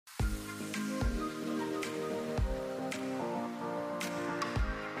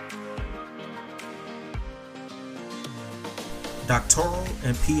Doctoral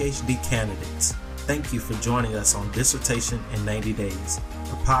and PhD candidates, thank you for joining us on Dissertation in 90 Days,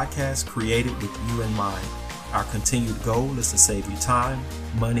 a podcast created with you in mind. Our continued goal is to save you time,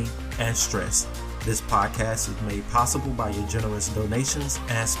 money, and stress. This podcast is made possible by your generous donations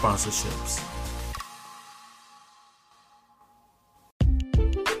and sponsorships.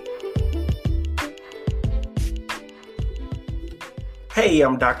 Hey,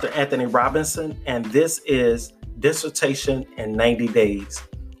 I'm Dr. Anthony Robinson, and this is Dissertation in 90 Days,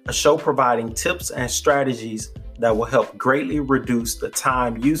 a show providing tips and strategies that will help greatly reduce the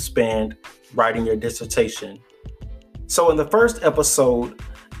time you spend writing your dissertation. So in the first episode,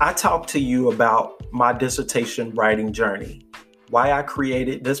 I talked to you about my dissertation writing journey, why I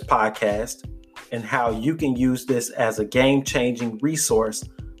created this podcast, and how you can use this as a game-changing resource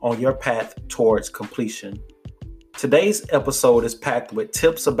on your path towards completion. Today's episode is packed with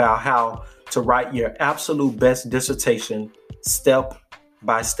tips about how to write your absolute best dissertation step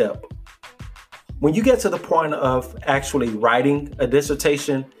by step. When you get to the point of actually writing a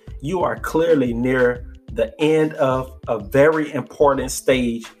dissertation, you are clearly near the end of a very important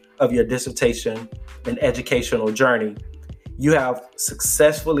stage of your dissertation and educational journey. You have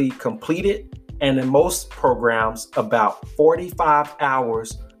successfully completed, and in most programs, about 45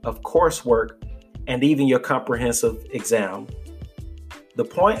 hours of coursework and even your comprehensive exam. The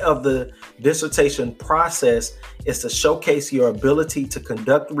point of the dissertation process is to showcase your ability to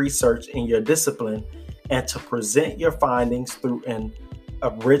conduct research in your discipline and to present your findings through an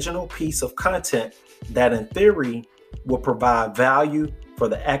original piece of content that in theory will provide value for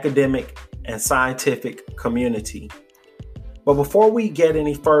the academic and scientific community. But before we get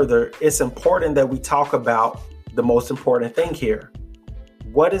any further, it's important that we talk about the most important thing here.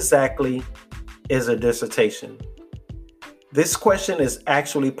 What exactly is a dissertation? This question is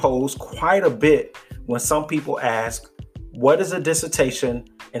actually posed quite a bit when some people ask, what is a dissertation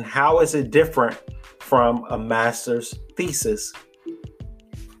and how is it different from a master's thesis?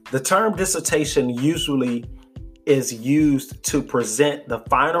 The term dissertation usually is used to present the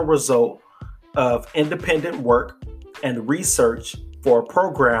final result of independent work and research for a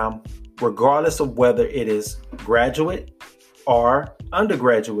program, regardless of whether it is graduate or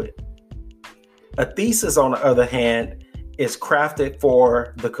undergraduate. A thesis, on the other hand, is crafted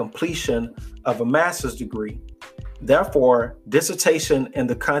for the completion of a master's degree. Therefore, dissertation in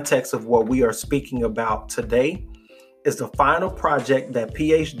the context of what we are speaking about today is the final project that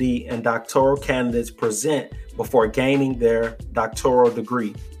PhD and doctoral candidates present before gaining their doctoral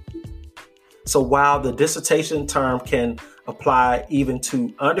degree. So while the dissertation term can apply even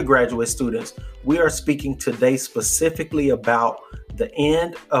to undergraduate students, we are speaking today specifically about the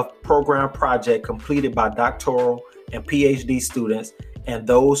end of program project completed by doctoral and PhD students and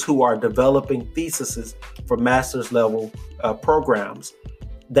those who are developing theses for master's level programs.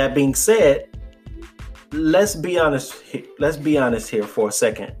 That being said, let's be honest here for a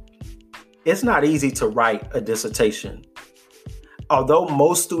second. It's not easy to write a dissertation. Although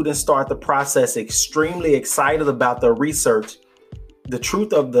most students start the process extremely excited about their research, the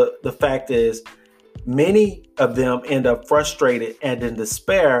truth of the fact is many of them end up frustrated and in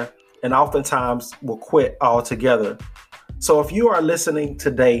despair and oftentimes will quit altogether. So if you are listening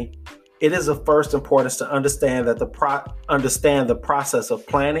today, it is of first importance to understand that understand the process of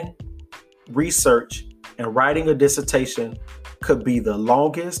planning, research, and writing a dissertation could be the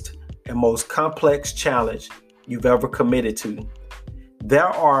longest and most complex challenge you've ever committed to. There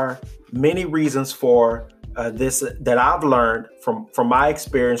are many reasons for this that I've learned from my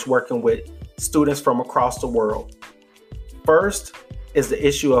experience working with students from across the world. First is the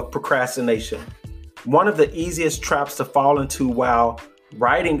issue of procrastination. One of the easiest traps to fall into while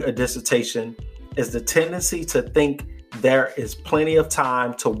writing a dissertation is the tendency to think there is plenty of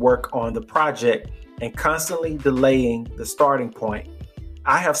time to work on the project and constantly delaying the starting point.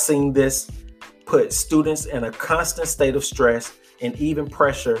 I have seen this put students in a constant state of stress and even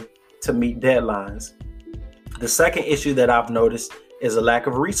pressure to meet deadlines. The second issue that I've noticed is a lack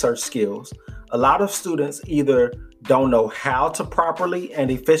of research skills. A lot of students either don't know how to properly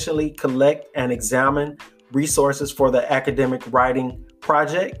and efficiently collect and examine resources for the academic writing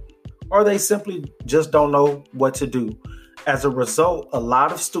project, or they simply just don't know what to do. As a result, a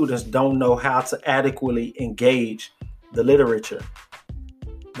lot of students don't know how to adequately engage the literature.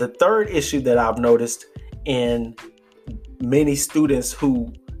 The third issue that I've noticed in many students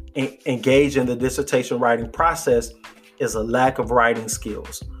who engage in the dissertation writing process is a lack of writing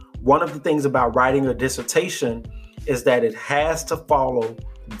skills. One of the things about writing a dissertation is that it has to follow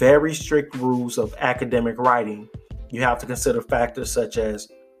very strict rules of academic writing. You have to consider factors such as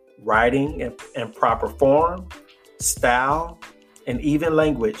writing in proper form, style, and even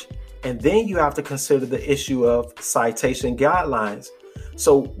language. And then you have to consider the issue of citation guidelines.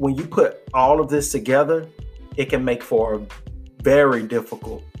 So when you put all of this together, it can make for a very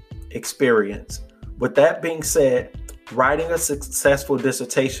difficult experience. With that being said, writing a successful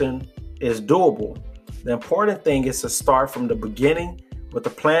dissertation is doable. The important thing is to start from the beginning with a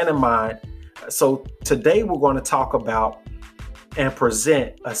plan in mind. So today we're going to talk about and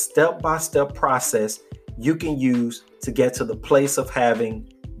present a step-by-step process you can use to get to the place of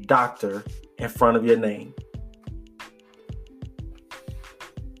having doctor in front of your name.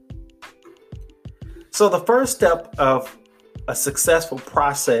 So the first step of a successful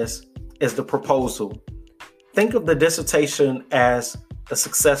process is the proposal. Think of the dissertation as a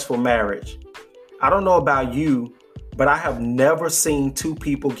successful marriage. I don't know about you, but I have never seen two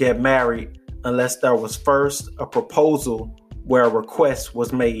people get married unless there was first a proposal where a request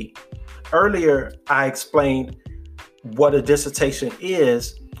was made. Earlier, I explained what a dissertation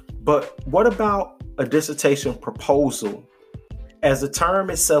is, but what about a dissertation proposal? As the term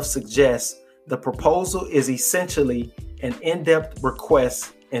itself suggests, the proposal is essentially an in-depth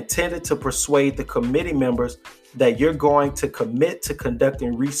request intended to persuade the committee members that you're going to commit to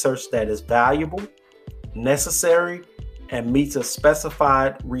conducting research that is valuable, necessary, and meets a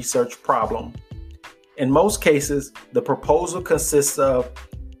specified research problem. In most cases, the proposal consists of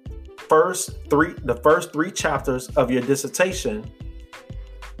the first three chapters of your dissertation.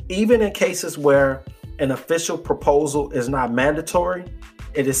 Even in cases where an official proposal is not mandatory,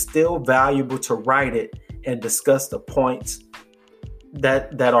 it is still valuable to write it and discuss the points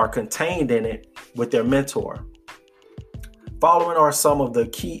that are contained in it with their mentor. Following are some of the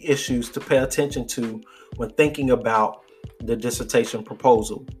key issues to pay attention to when thinking about the dissertation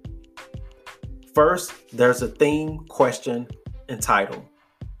proposal. First, there's a theme, question, and title.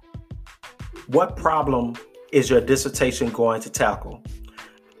 What problem is your dissertation going to tackle?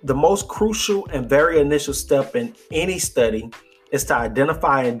 The most crucial and very initial step in any study is to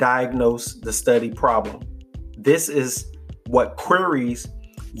identify and diagnose the study problem. This is what queries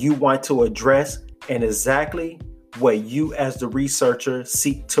you want to address and exactly what you as the researcher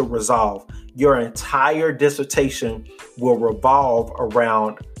seek to resolve. Your entire dissertation will revolve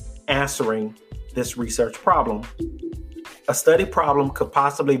around answering this research problem. A study problem could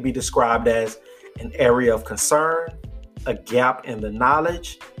possibly be described as an area of concern, a gap in the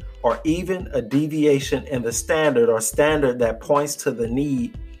knowledge, or even a deviation in the standard or standard that points to the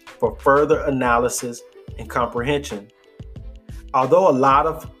need for further analysis and comprehension. Although a lot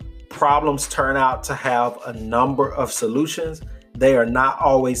of problems turn out to have a number of solutions, they are not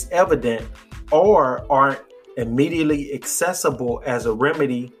always evident or aren't immediately accessible as a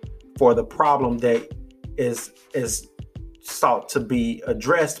remedy for the problem that is sought to be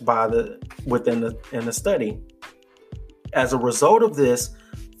addressed in the study. As a result of this,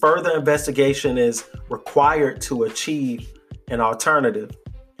 further investigation is required to achieve an alternative.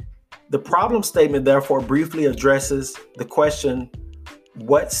 The problem statement therefore briefly addresses the question,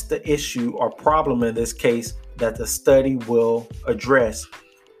 what's the issue or problem in this case that the study will address?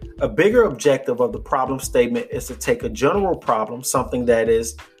 A bigger objective of the problem statement is to take a general problem, something that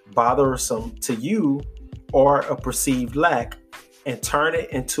is bothersome to you or a perceived lack, and turn it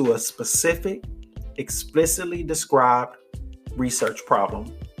into a specific, explicitly described research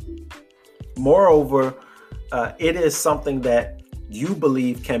problem. Moreover, it is something that you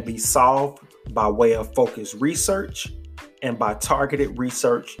believe can be solved by way of focused research and by targeted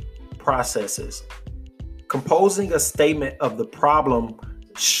research processes. Composing a statement of the problem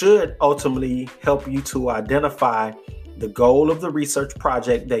should ultimately help you to identify the goal of the research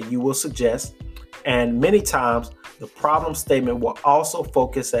project that you will suggest, and many times the problem statement will also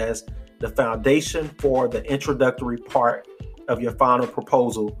focus as the foundation for the introductory part of your final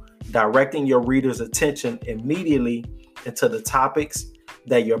proposal, directing your reader's attention immediately into the topics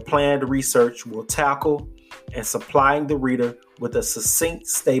that your planned research will tackle and supplying the reader with a succinct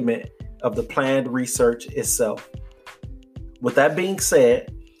statement of the planned research itself. With that being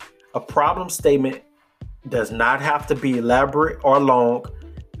said, a problem statement does not have to be elaborate or long.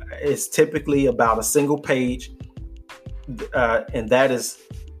 It's typically about a single page, and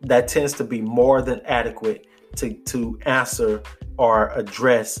that tends to be more than adequate to answer or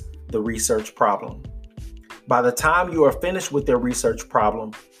address the research problem. By the time you are finished with your research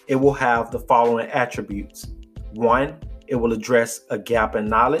problem, it will have the following attributes. 1, it will address a gap in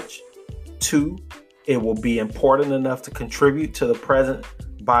knowledge. 2, it will be important enough to contribute to the present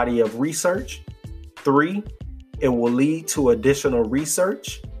body of research. 3, it will lead to additional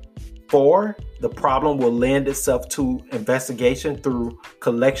research. 4, the problem will lend itself to investigation through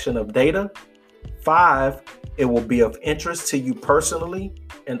collection of data. 5, It will be of interest to you personally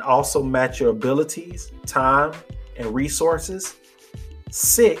and also match your abilities, time, and resources.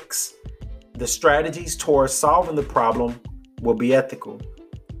 6, the strategies towards solving the problem will be ethical.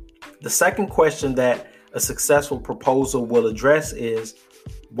 The second question that a successful proposal will address is,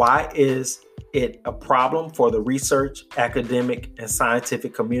 why is it a problem for the research, academic, and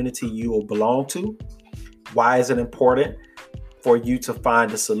scientific community you will belong to? Why is it important for you to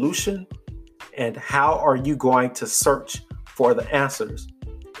find a solution? And how are you going to search for the answers?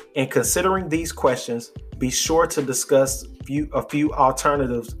 In considering these questions, be sure to discuss a few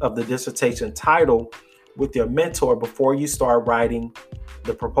alternatives of the dissertation title with your mentor before you start writing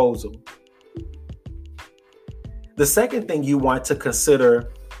the proposal. The second thing you want to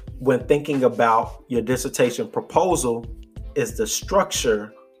consider when thinking about your dissertation proposal is the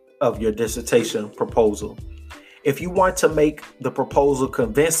structure of your dissertation proposal. If you want to make the proposal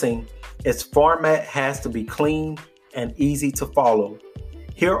convincing, its format has to be clean and easy to follow.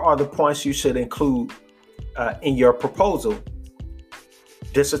 Here are the points you should include in your proposal.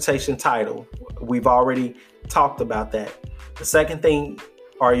 Dissertation title. We've already talked about that. The second thing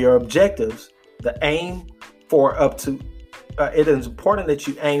are your objectives. The aim for up to, it is important that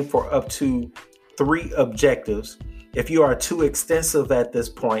you aim for up to 3 objectives. If you are too extensive at this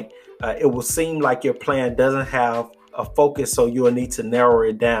point, it will seem like your plan doesn't have a focus, so you will need to narrow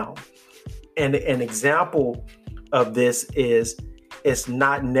it down. And an example of this is, it's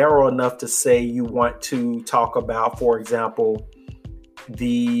not narrow enough to say you want to talk about, for example,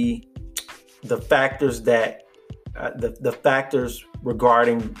 the factors that the factors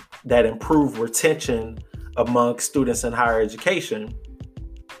regarding that improve retention among students in higher education.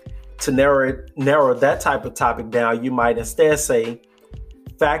 To narrow that type of topic down, you might instead say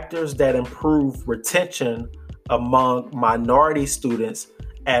factors that improve retention among minority students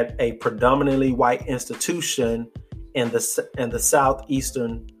at a predominantly white institution in the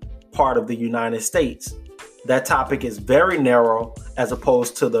southeastern part of the United States. That topic is very narrow as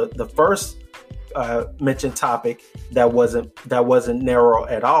opposed to the first mentioned topic that wasn't narrow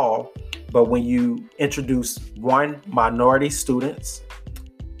at all. But when you introduce 1, minority students,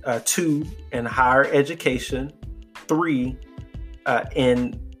 2, in higher education, 3,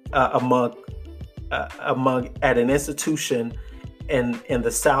 among at an institution in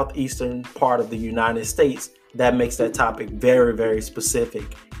the southeastern part of the United States, that makes that topic very, very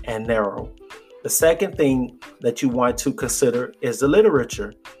specific and narrow. The second thing that you want to consider is the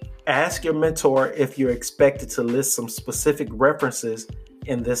literature. Ask your mentor if you're expected to list some specific references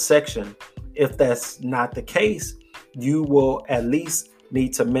in this section. If that's not the case, you will at least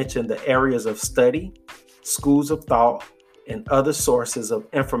need to mention the areas of study, schools of thought, and other sources of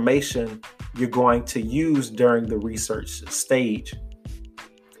information you're going to use during the research stage.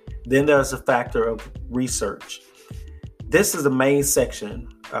 Then there's a factor of research. This is the main section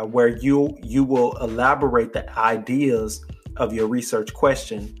where you will elaborate the ideas of your research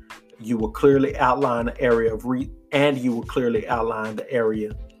question. You will clearly outline the area of you will clearly outline the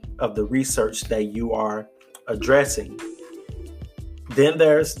area of the research that you are addressing. Then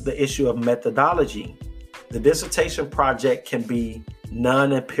there's the issue of methodology. The dissertation project can be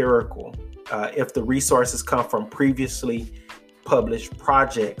non-empirical if the resources come from previously published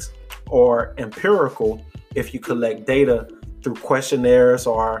projects, or empirical if you collect data through questionnaires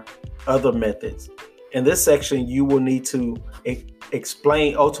or other methods. In this section, you will need to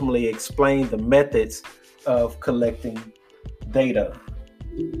ultimately explain the methods of collecting data.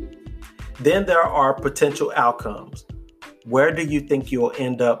 Then there are potential outcomes. Where do you think you'll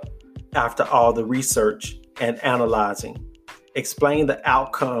end up after all the research and analyzing? Explain the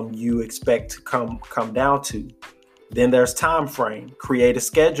outcome you expect to come down to. Then there's time frame. Create a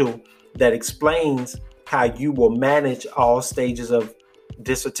schedule that explains how you will manage all stages of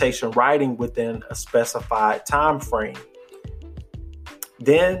dissertation writing within a specified time frame.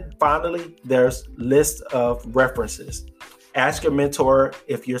 Then finally, there's list of references. Ask your mentor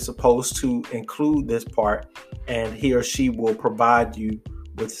if you're supposed to include this part, and he or she will provide you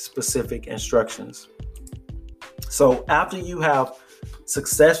with specific instructions. So after you have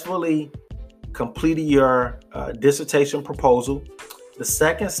successfully completed your dissertation proposal, the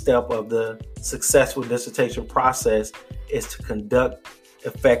second step of the successful dissertation process is to conduct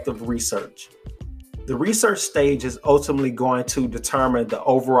effective research. The research stage is ultimately going to determine the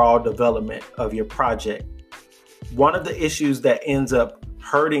overall development of your project. One of the issues that ends up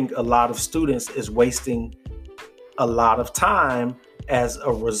hurting a lot of students is wasting a lot of time as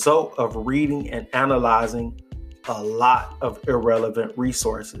a result of reading and analyzing a lot of irrelevant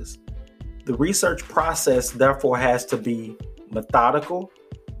resources. The research process, therefore, has to be methodical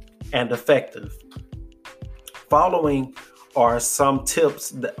and effective. following are some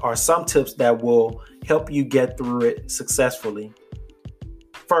tips that will help you get through it successfully.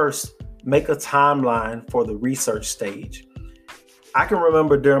 First, make a timeline for the research stage. I can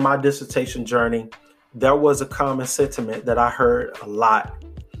remember during my dissertation journey, there was a common sentiment that I heard a lot,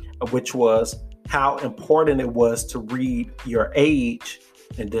 which was how important it was to read your age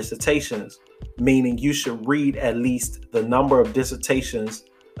in dissertations, meaning you should read at least the number of dissertations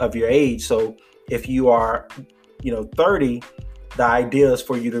of your age. So if you are, 30, the idea is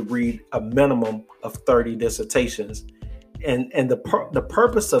for you to read a minimum of 30 dissertations. And the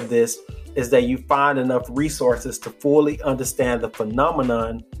purpose of this is that you find enough resources to fully understand the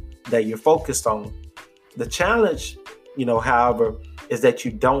phenomenon that you're focused on. The challenge, however, is that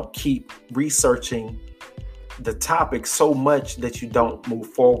you don't keep researching the topic so much that you don't move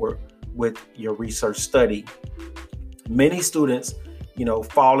forward with your research study. Many students,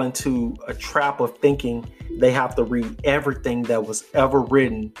 fall into a trap of thinking they have to read everything that was ever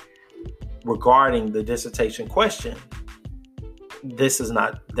written regarding the dissertation question. That's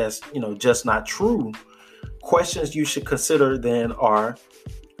just not true. Questions you should consider then are: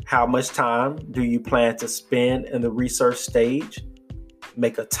 how much time do you plan to spend in the research stage?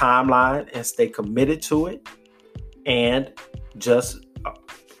 Make a timeline and stay committed to it, and just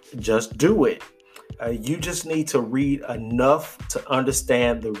do it. You just need to read enough to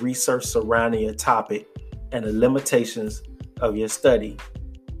understand the research surrounding your topic and the limitations of your study.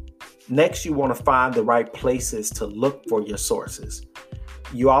 Next, you want to find the right places to look for your sources.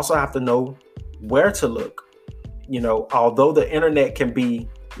 You also have to know where to look. Although the internet can be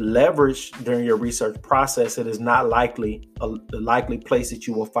leveraged during your research process, it is not likely the likely place that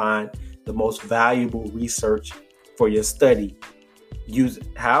you will find the most valuable research for your study.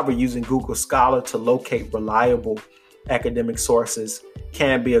 However, using Google Scholar to locate reliable academic sources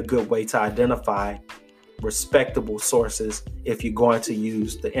can be a good way to identify respectable sources if you're going to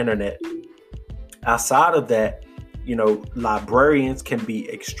use the internet. Outside of that, librarians can be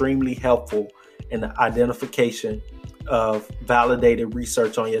extremely helpful in the identification of validated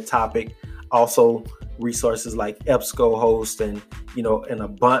research on your topic. Also, resources like EBSCOhost and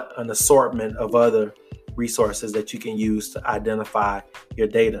an assortment of other resources that you can use to identify your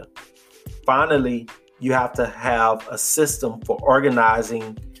data. Finally, you have to have a system for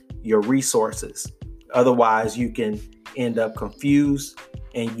organizing your resources. Otherwise, you can end up confused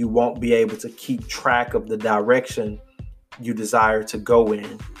and you won't be able to keep track of the direction you desire to go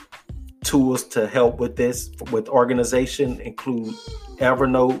in. Tools to help with organization include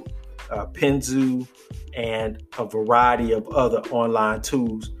Evernote, Penzu, and a variety of other online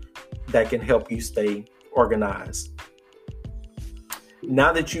tools that can help you stay organized.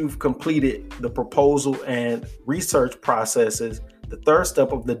 Now that you've completed the proposal and research processes, the third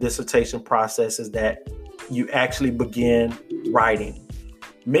step of the dissertation process is that you actually begin writing.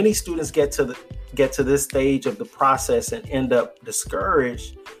 Many students get to this stage of the process and end up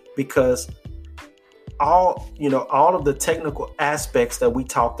discouraged because all of the technical aspects that we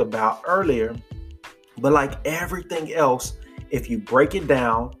talked about earlier, but like everything else, if you break it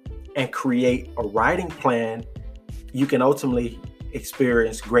down and create a writing plan, you can ultimately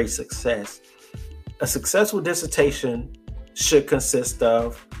experience great success. A successful dissertation should consist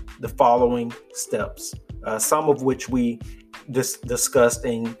of the following steps, some of which we discussed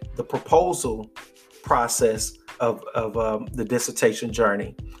in the proposal process of the dissertation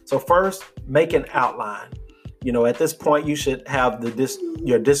journey. So first, make an outline. At this point, you should have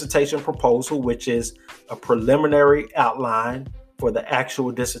your dissertation proposal, which is a preliminary outline for the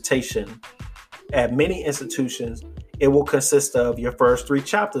actual dissertation. At many institutions, it will consist of your first 3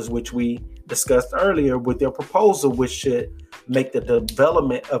 chapters, which we discussed earlier, with your proposal, which should make the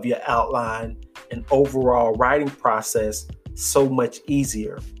development of your outline and overall writing process so much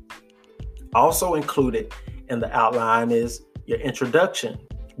easier. Also included in the outline is your introduction,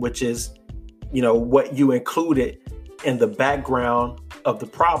 which is, what you included in the background of the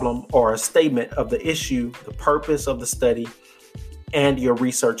problem or a statement of the issue, the purpose of the study, and your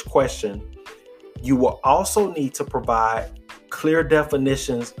research question. You will also need to provide clear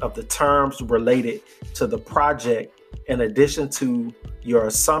definitions of the terms related to the project, in addition to your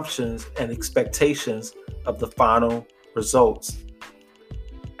assumptions and expectations of the final results.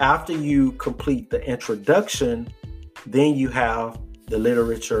 After you complete the introduction, then you have the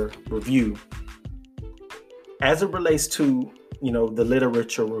literature review. As it relates to, the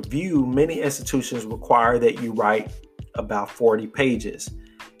literature review, many institutions require that you write about 40 pages.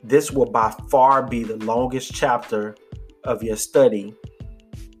 This will by far be the longest chapter of your study.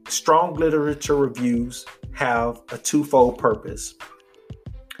 Strong literature reviews have a twofold purpose.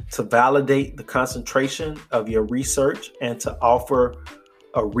 to validate the concentration of your research and to offer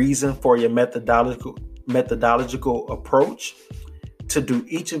a reason for your methodological approach. To do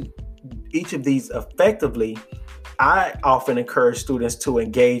each of these effectively, I often encourage students to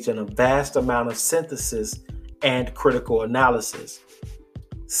engage in a vast amount of synthesis and critical analysis.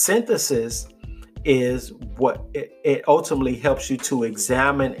 Synthesis is what it ultimately helps you to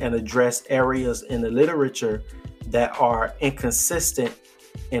examine and address areas in the literature that are inconsistent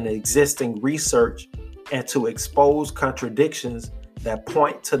in existing research and to expose contradictions that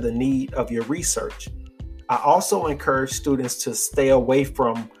point to the need of your research. I also encourage students to stay away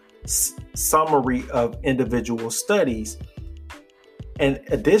from summary of individual studies. And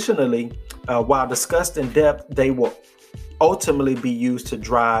additionally, while discussed in depth, they will ultimately be used to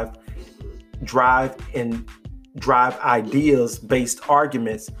drive ideas-based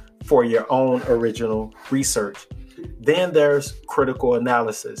arguments for your own original research. Then there's critical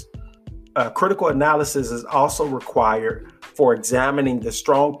analysis. Critical analysis is also required for examining the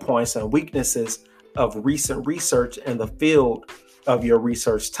strong points and weaknesses of recent research in the field of your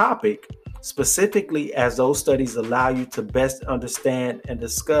research topic, specifically as those studies allow you to best understand and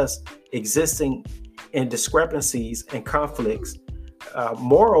discuss existing discrepancies and conflicts.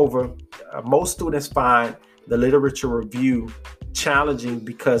 Moreover, most students find the literature review challenging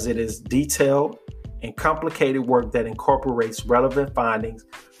because it is detailed and complicated work that incorporates relevant findings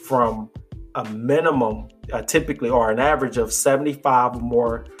from a minimum, typically or an average of 75 or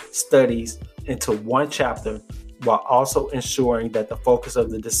more studies into one chapter, while also ensuring that the focus of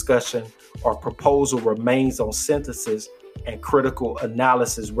the discussion or proposal remains on synthesis and critical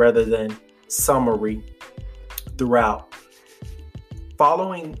analysis rather than summary throughout.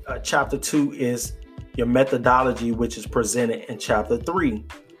 Following chapter 2 is your methodology, which is presented in chapter 3,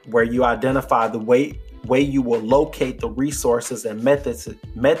 where you identify the way you will locate the resources and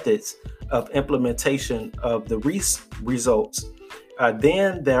methods of implementation of the results.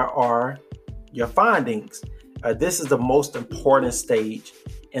 Then there are your findings. This is the most important stage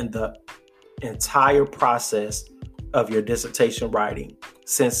in the entire process of your dissertation writing,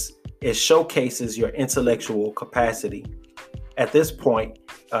 since it showcases your intellectual capacity. At this point,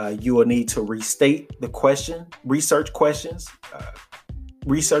 you will need to restate the research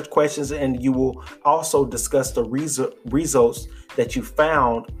questions, and you will also discuss the results that you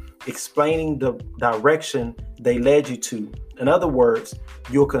found, explaining the direction they led you to. In other words,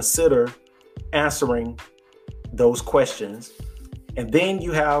 you'll consider answering those questions. And then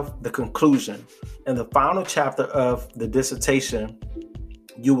you have the conclusion. In the final chapter of the dissertation,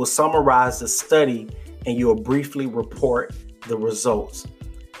 you will summarize the study and you will briefly report the results.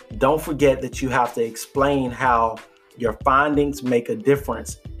 Don't forget that you have to explain how your findings make a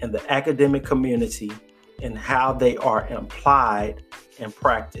difference in the academic community and how they are applied in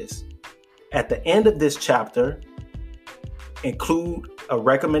practice. At the end of this chapter, include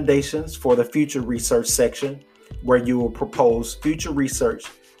recommendations for the future research section, where you will propose future research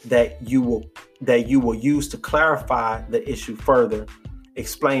that you will use to clarify the issue further.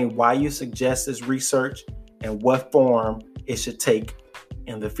 Explain why you suggest this research and what form it should take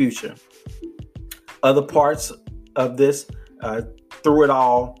in the future. Other parts of this, through it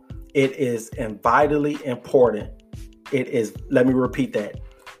all, it is vitally important. Let me repeat that.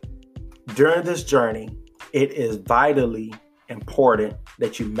 During this journey, it is vitally important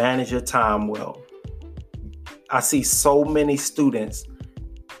that you manage your time well. I see so many students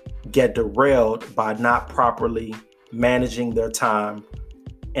get derailed by not properly managing their time.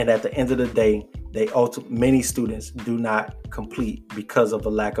 And at the end of the day, many students do not complete because of a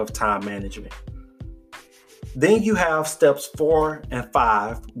lack of time management. Then you have steps 4 and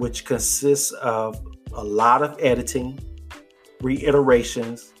 5, which consists of a lot of editing,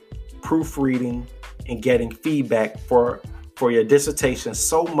 reiterations, proofreading, and getting feedback for your dissertation,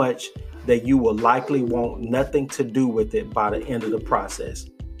 so much that you will likely want nothing to do with it by the end of the process.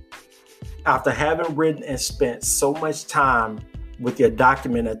 After having written and spent so much time with your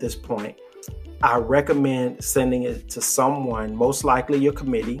document at this point, I recommend sending it to someone, most likely your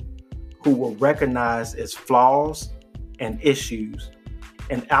committee, who will recognize its flaws and issues.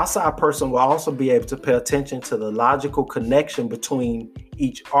 An outside person will also be able to pay attention to the logical connection between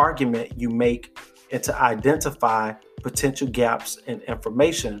each argument you make and to identify potential gaps in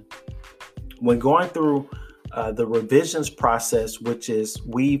information. When going through the revisions process, which is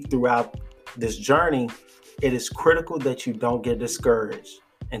weaved throughout this journey, it is critical that you don't get discouraged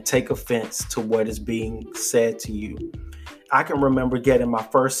and take offense to what is being said to you. I can remember getting my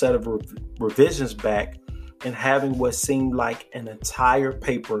first set of revisions back and having what seemed like an entire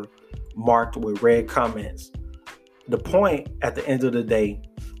paper marked with red comments. The point at the end of the day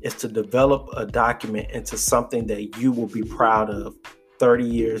is to develop a document into something that you will be proud of 30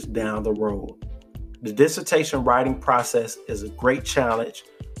 years down the road. The dissertation writing process is a great challenge,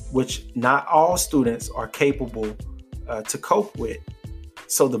 which not all students are capable to cope with.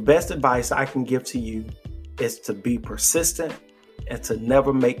 So the best advice I can give to you is to be persistent and to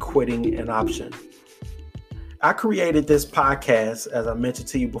never make quitting an option. I created this podcast, as I mentioned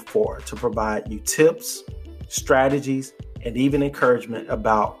to you before, to provide you tips, strategies, and even encouragement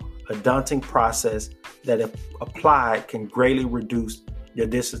about a daunting process that, if applied, can greatly reduce your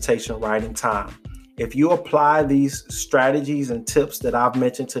dissertation writing time. If you apply these strategies and tips that I've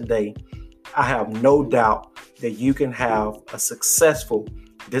mentioned today, I have no doubt that you can have a successful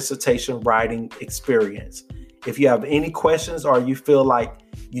dissertation writing experience. If you have any questions or you feel like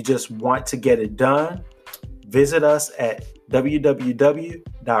you just want to get it done, visit us at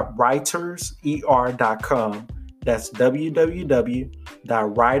www.writerser.com. That's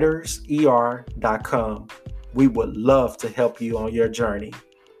www.writerser.com. We would love to help you on your journey.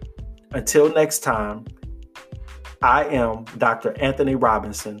 Until next time, I am Dr. Anthony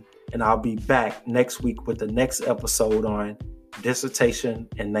Robinson, and I'll be back next week with the next episode on Dissertation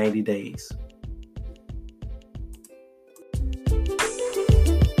in 90 Days.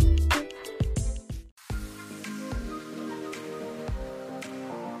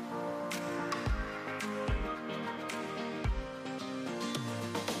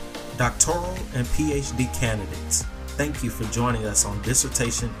 Doctoral and PhD candidates, thank you for joining us on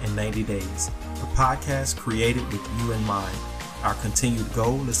Dissertation in 90 Days, a podcast created with you in mind. Our continued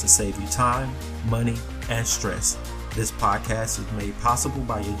goal is to save you time, money, and stress. This podcast is made possible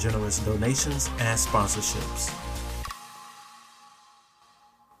by your generous donations and sponsorships.